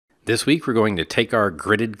This week we're going to take our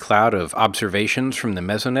gridded cloud of observations from the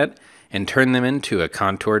Mesonet and turn them into a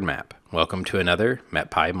contoured map. Welcome to another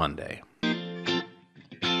MetPy Monday.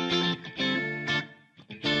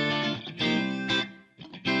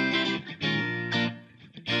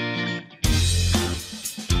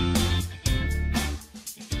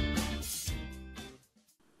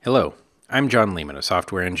 Hello, I'm John Lehman, a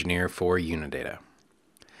software engineer for Unidata.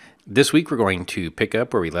 This week we're going to pick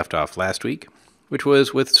up where we left off last week, which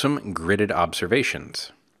was with some gridded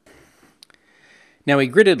observations. Now we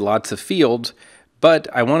gridded lots of fields, but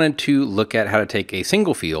I wanted to look at how to take a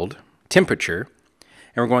single field, temperature,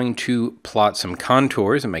 and we're going to plot some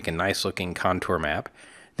contours and make a nice looking contour map.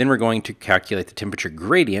 Then we're going to calculate the temperature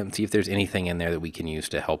gradient and see if there's anything in there that we can use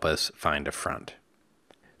to help us find a front.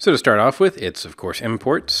 So to start off with, it's of course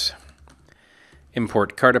imports.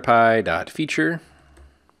 Import cartopy.feature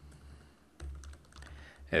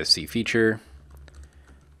as cfeature,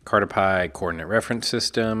 cartopy coordinate reference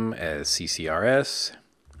system as ccrs,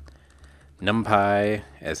 numpy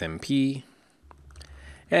as mp,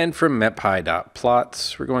 and from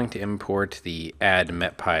metpy.plots we're going to import the add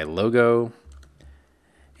metpy logo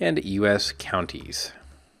and US counties.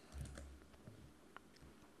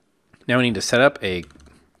 Now we need to set up a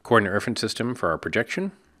coordinate reference system for our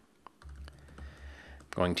projection.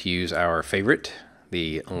 I'm going to use our favorite,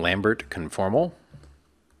 the Lambert conformal.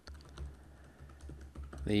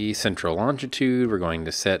 The central longitude we're going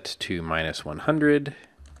to set to -100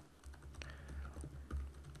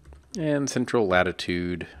 and central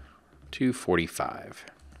latitude to 45.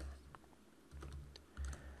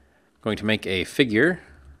 I'm going to make a figure.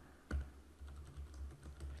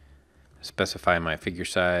 Specify my figure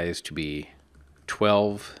size to be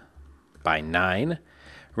 12 by 9.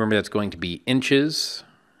 Remember that's going to be inches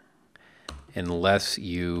unless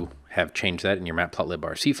you have changed that in your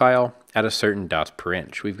matplotlib.rc file at a certain dots per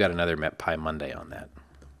inch. We've got another MetPy Monday on that.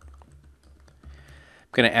 I'm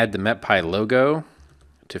going to add the MetPy logo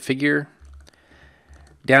to figure.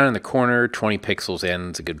 Down in the corner, 20 pixels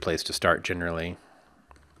in is a good place to start generally.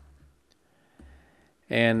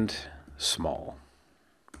 And small.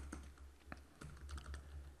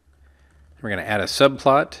 We're going to add a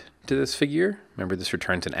subplot to this figure. Remember, this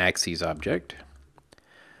returns an axes object.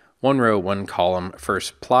 One row, one column,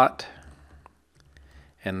 first plot.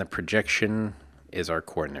 And the projection is our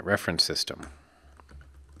coordinate reference system.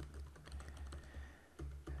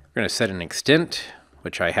 We're going to set an extent,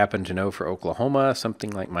 which I happen to know for Oklahoma,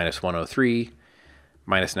 something like -103,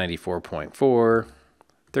 -94.4,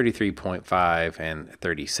 33.5, and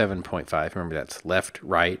 37.5. Remember, that's left,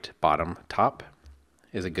 right, bottom, top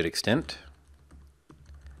is a good extent.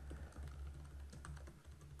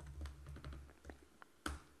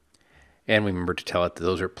 And we remember to tell it that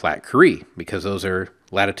those are Plat Curie, because those are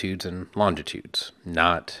latitudes and longitudes,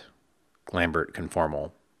 not Lambert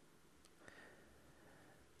conformal.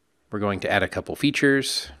 We're going to add a couple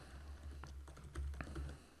features.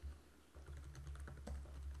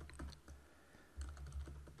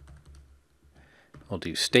 We'll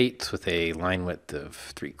do states with a line width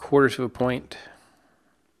of 3/4 of a point.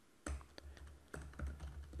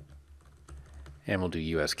 And we'll do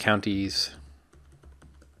US counties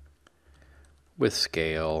with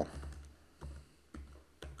scale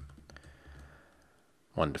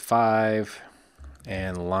 1 to 5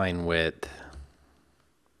 and line width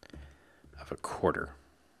of 1/4.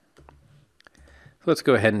 So let's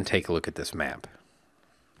go ahead and take a look at this map.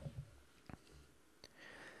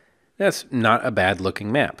 That's not a bad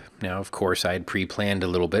looking map. Now, of course, I had pre-planned a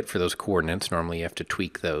little bit for those coordinates. Normally you have to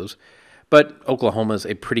tweak those. But Oklahoma is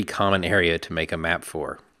a pretty common area to make a map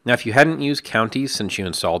for. Now, if you hadn't used counties since you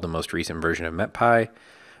installed the most recent version of MetPy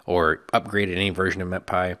or upgraded any version of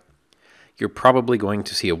MetPy, you're probably going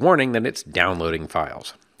to see a warning that it's downloading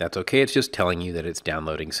files. That's okay, it's just telling you that it's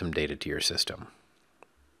downloading some data to your system.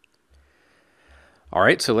 All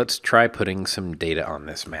right, so let's try putting some data on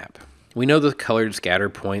this map. We know the colored scatter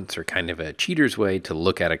points are kind of a cheater's way to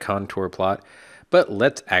look at a contour plot, but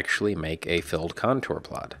let's actually make a filled contour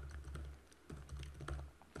plot.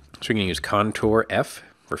 So we're going to use contour F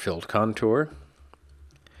for filled contour.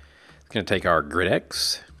 It's going to take our grid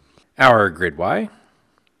X, our grid Y,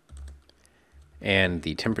 and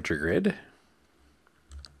the temperature grid.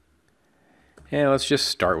 And let's just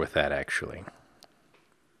start with that actually.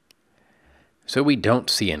 So we don't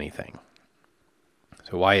see anything.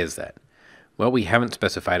 So why is that? Well, we haven't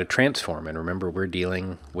specified a transform, and remember we're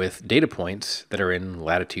dealing with data points that are in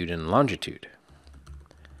latitude and longitude.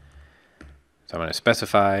 So I'm going to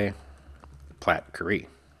specify Plat Curie.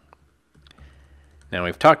 Now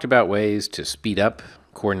we've talked about ways to speed up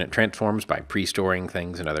coordinate transforms by pre-storing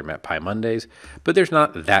things in other MetPy Mondays, but there's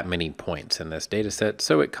not that many points in this data set,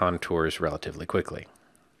 so it contours relatively quickly.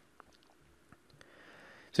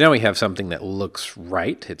 So now we have something that looks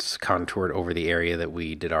right. It's contoured over the area that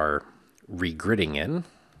we did our regridding in.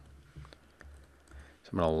 So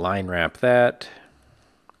I'm going to line wrap that.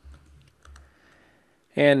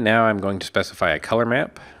 And now I'm going to specify a color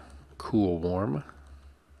map, cool, warm.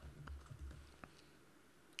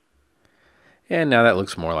 And now that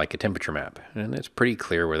looks more like a temperature map, and it's pretty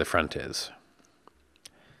clear where the front is.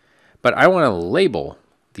 But I want to label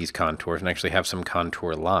these contours and actually have some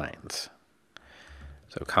contour lines.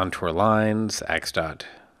 So contour lines,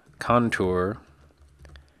 ax.contour,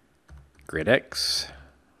 grid X,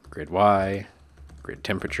 grid Y, grid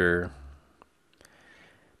temperature.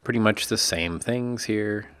 Pretty much the same things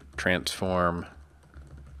here. Transform,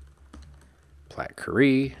 Plat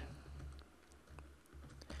Curie.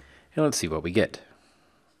 And let's see what we get.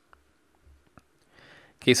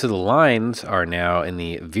 Okay, so the lines are now in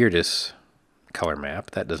the Virdis color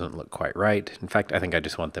map. That doesn't look quite right. In fact, I think I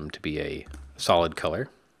just want them to be a solid color.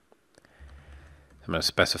 I'm going to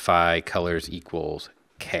specify colors equals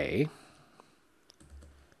K.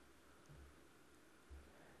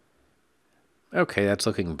 Okay, that's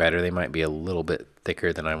looking better. They might be a little bit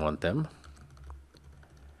thicker than I want them.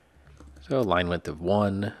 So line width of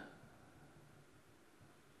 1.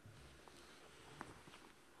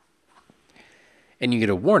 And you get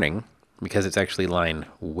a warning because it's actually line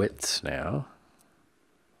widths now.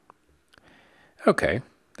 Okay,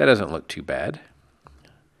 that doesn't look too bad.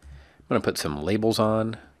 I'm going to put some labels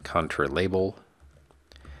on, contour label,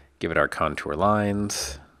 give it our contour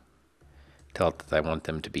lines, tell it that I want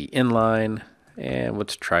them to be inline, and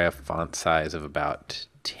let's try a font size of about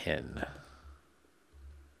 10.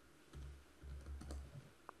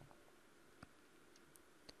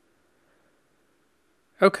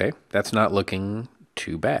 Okay, that's not looking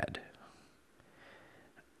too bad.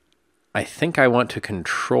 I think I want to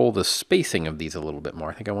control the spacing of these a little bit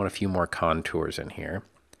more. I think I want a few more contours in here.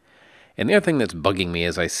 And the other thing that's bugging me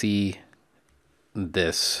is I see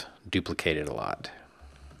this duplicated a lot.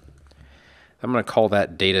 I'm going to call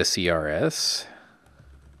that data CRS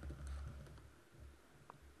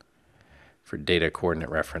for data coordinate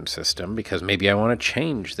reference system, because maybe I want to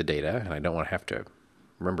change the data and I don't want to have to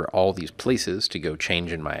remember all these places to go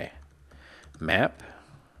change in my map.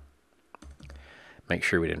 Make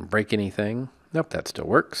sure we didn't break anything. Nope, that still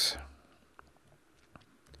works.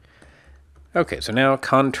 Okay, so now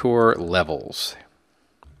contour levels.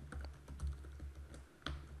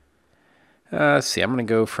 Let's see, I'm going to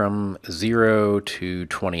go from 0 to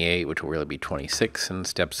 28, which will really be 26 in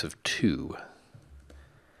steps of 2.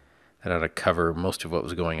 That ought to cover most of what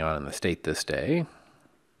was going on in the state this day.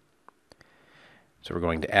 So we're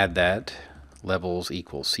going to add that, levels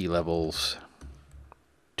equals C levels,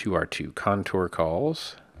 to our 2 contour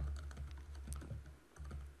calls.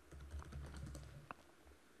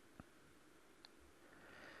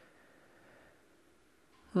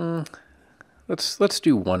 Let's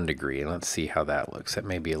do 1 degree and let's see how that looks. That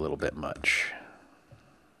may be a little bit much.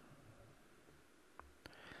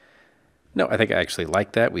 No, I think I actually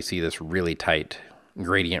like that. We see this really tight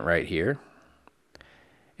gradient right here.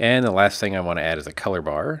 And the last thing I want to add is a color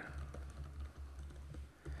bar.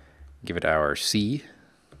 Give it our C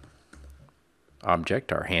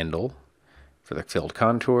object, our handle for the filled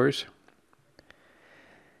contours.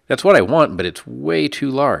 That's what I want, but it's way too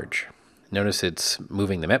large. Notice it's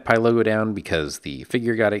moving the MetPy logo down because the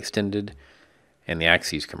figure got extended and the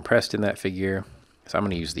axes compressed in that figure. So I'm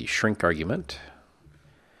going to use the shrink argument.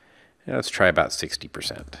 And let's try about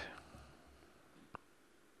 60%.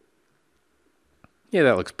 Yeah,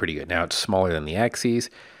 that looks pretty good. Now it's smaller than the axes,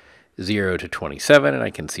 0 to 27, and I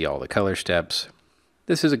can see all the color steps.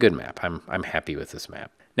 This is a good map. I'm happy with this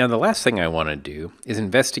map. Now the last thing I want to do is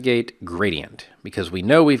investigate gradient, because we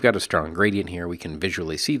know we've got a strong gradient here. We can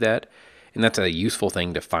visually see that, and that's a useful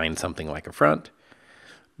thing to find something like a front.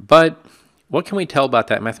 But what can we tell about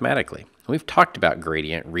that mathematically? We've talked about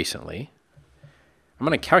gradient recently. I'm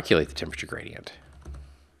going to calculate the temperature gradient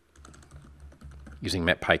using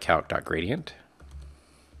metpycalc.gradient.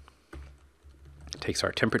 Takes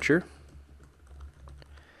our temperature.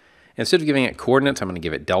 Instead of giving it coordinates, I'm going to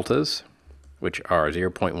give it deltas, which are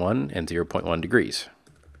 0.1 and 0.1 degrees.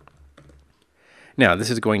 Now,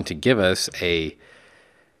 this is going to give us a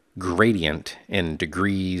gradient in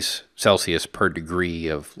degrees Celsius per degree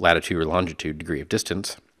of latitude or longitude, degree of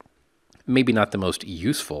distance. Maybe not the most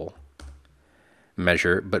useful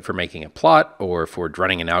measure, but for making a plot or for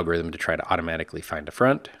running an algorithm to try to automatically find a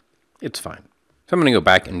front, it's fine. So I'm going to go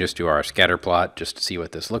back and just do our scatter plot just to see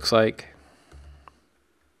what this looks like.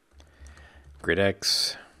 grid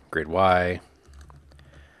X, grid Y,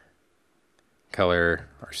 color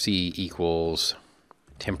RC equals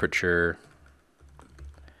temperature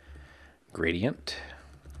gradient.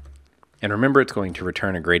 And remember, it's going to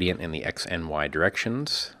return a gradient in the X and Y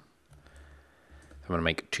directions. I'm going to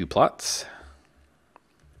make two plots,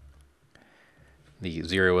 the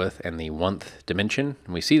 0th and the 1th dimension.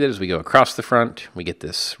 And we see that as we go across the front, we get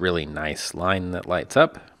this really nice line that lights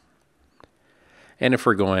up. And if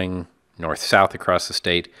we're going north-south across the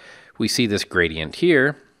state, we see this gradient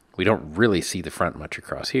here. We don't really see the front much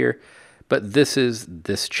across here, but this is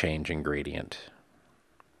this change in gradient.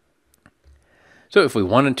 So if we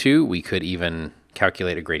wanted to, we could even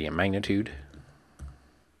calculate a gradient magnitude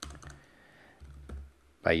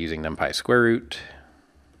by using NumPy square root,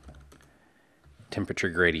 temperature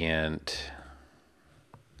gradient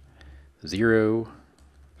 0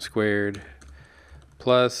 squared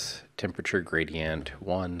plus temperature gradient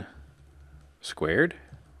 1 squared.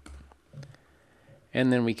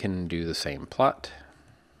 And then we can do the same plot.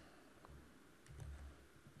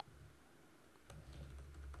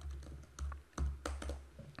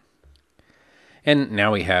 And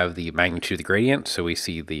now we have the magnitude of the gradient, so we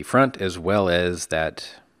see the front as well as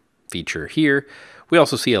that feature here. We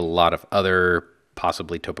also see a lot of other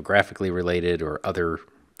possibly topographically related or other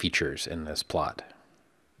features in this plot.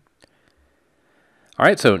 All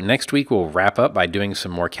right, so next week we'll wrap up by doing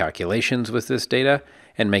some more calculations with this data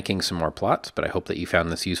and making some more plots, but I hope that you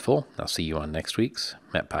found this useful. I'll see you on next week's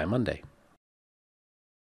MetPy Monday.